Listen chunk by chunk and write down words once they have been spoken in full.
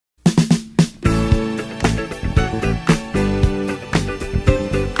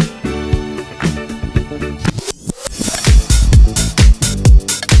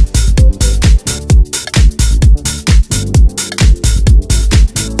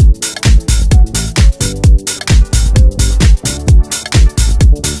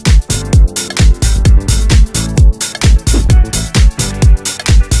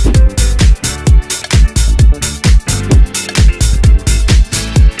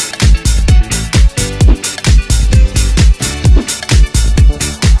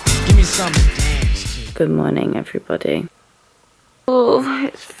Good morning, everybody. Oh,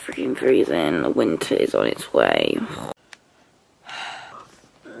 it's freaking freezing. The winter is on its way.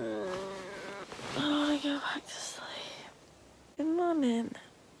 I go back to sleep. Good morning.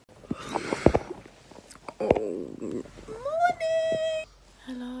 Oh, morning.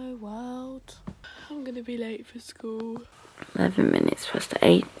 Hello, world. I'm gonna be late for school. 11 minutes past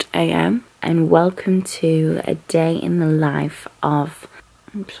 8 AM, and welcome to a day in the life of...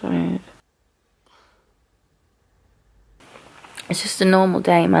 I'm sorry. It's just a normal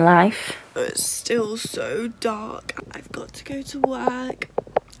day in my life. It's still so dark. I've got to go to work.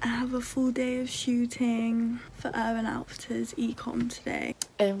 I have a full day of shooting for Urban Outfitters Ecom today.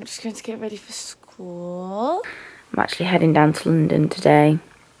 I'm just going to get ready for school. I'm actually heading down to London today.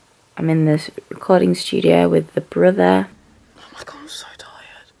 I'm in this recording studio with the brother. Oh my god, I'm so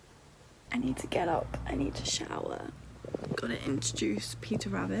tired. I need to get up. I need to shower. Gotta introduce Peter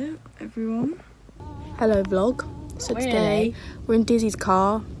Rabbit, everyone. Hello vlog. So today we're in Dizzy's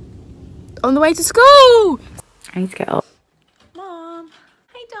car on the way to school. I need to get up. Mom.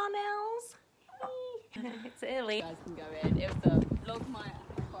 Hey Darnells. Hey. It's early. You guys can go in. It was a vlog my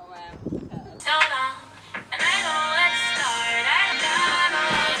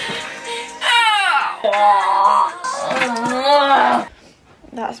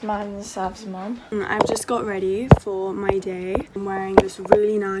That's mine and Sav's mum. I've just got ready for my day. I'm wearing this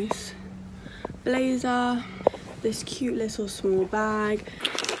really nice blazer, this cute little small bag.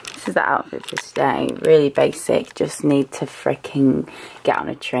 This is the outfit for today. Really basic, just need to freaking get on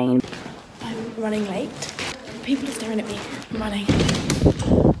a train. I'm running late. People are staring at me. I'm running.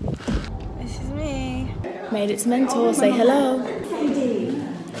 This is me. Made its mentor, say hello.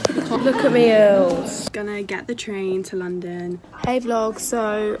 Look at me, Els. Gonna get the train to London. Hey vlog,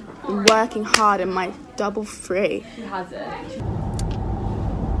 so I'm working hard in my double free. She has it.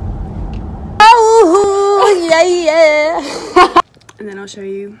 Oh, yeah. And then I'll show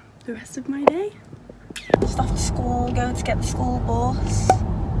you the rest of my day. Just after school, go to get the school bus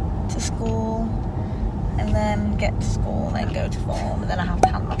to school, and then get to school, and then go to form, and then I have to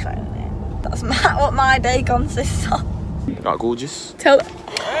hand my phone in. That's what my day consists of. Not gorgeous. Tell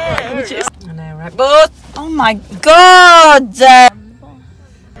gorgeous. I know, right? But oh my god!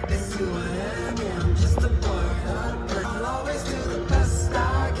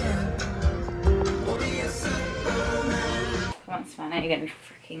 Come on, Savanna, you're gonna be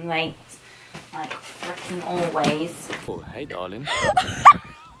freaking late. Like freaking always. Oh, hey, darling.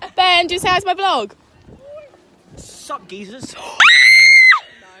 Ben, do you say hi to my vlog? Sup, geezers?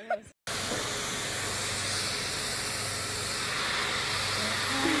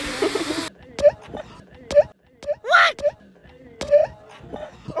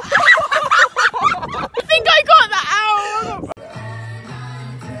 I think I got that out.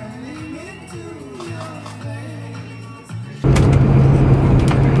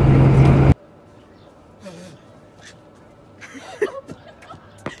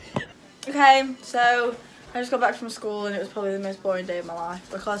 Okay, so I just got back from school and it was probably the most boring day of my life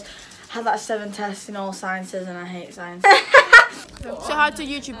because I had that 7 tests in all sciences and I hate science. Say hi to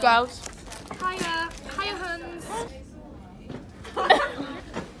YouTube girls. Hiya. Hiya, Huns.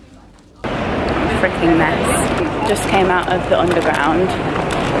 Freaking mess. Just came out of the underground.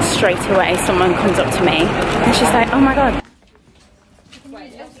 Straight away someone comes up to me and she's like, oh my god.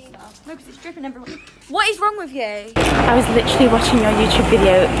 No, because it's dripping everywhere. What is wrong with you? I was literally watching your YouTube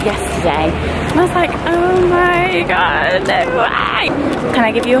video yesterday and I was like, oh my god, no way. Can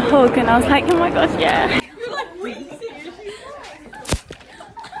I give you a hug? And I was like, oh my god, yeah.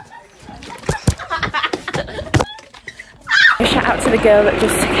 Shout out to the girl that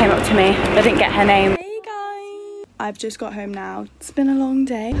just came up to me. I didn't get her name. Hey guys. I've just got home now. It's been a long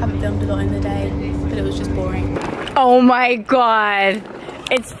day. Haven't filmed a lot in the day, but it was just boring. Oh my god.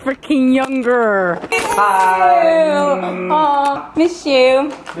 It's freaking younger. Hi. Oh, miss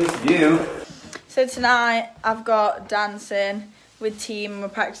you. Miss you. So tonight I've got dancing with team and we're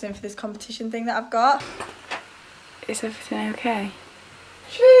practicing for this competition thing that I've got. Is everything okay?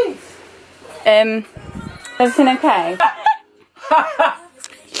 Jeez. Everything okay?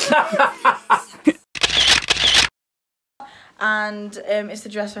 And it's the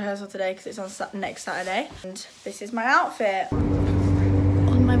dress rehearsal today because it's on next Saturday. And this is my outfit.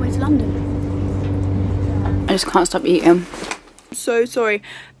 On my way to London. I just can't stop eating. So sorry.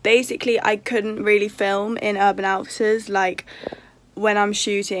 Basically, I couldn't really film in Urban Outfitters. Like, when I'm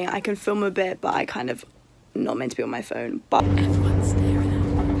shooting, I can film a bit, but I kind of not meant to be on my phone. But everyone's staring at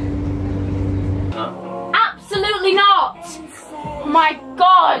me. Absolutely not! Oh my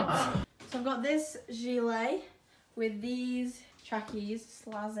god! So I've got this gilet with these trackies,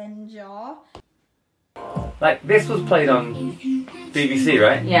 Slazenger. Like, this was played on BBC,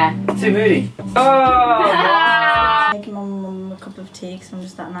 right? Yeah. Too moody. Oh! Making my mum a cup of tea because I'm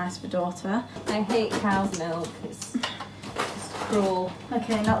just that nice of a daughter. I hate cow's milk. It's cruel.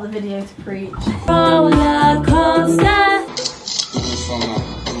 Okay, not the video to preach. Roller coaster.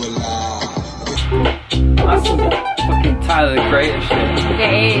 That's some fucking Tyler the Creator shit. It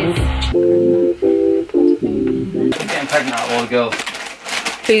is. I'm getting pregnant out of all the girls.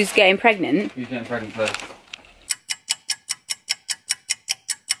 Who's getting pregnant? Who's getting pregnant first?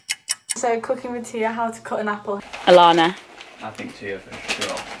 So, cooking with Tia, how to cut an apple. Alana. I think Tia for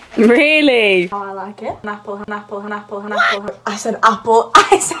sure. Really? How I like it. An apple, an apple, an apple, an apple. I said apple.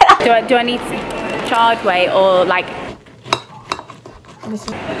 I said apple. Do I need shard way or like...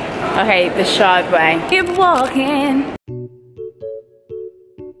 Okay, the shard way. Keep walking.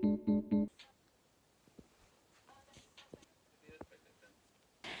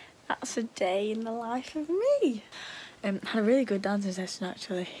 That's a day in the life of me. Had a really good dancing session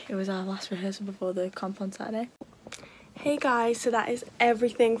actually. It was our last rehearsal before the comp on Saturday. Hey guys, so that is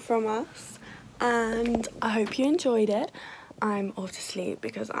everything from us and I hope you enjoyed it. I'm off to sleep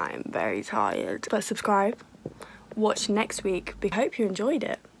because I'm very tired. But subscribe, watch next week. I hope you enjoyed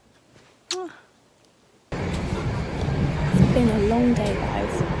it. It's been a long day,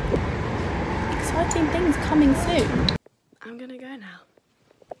 guys. Exciting things coming soon. I'm gonna go now.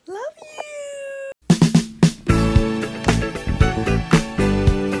 Love you!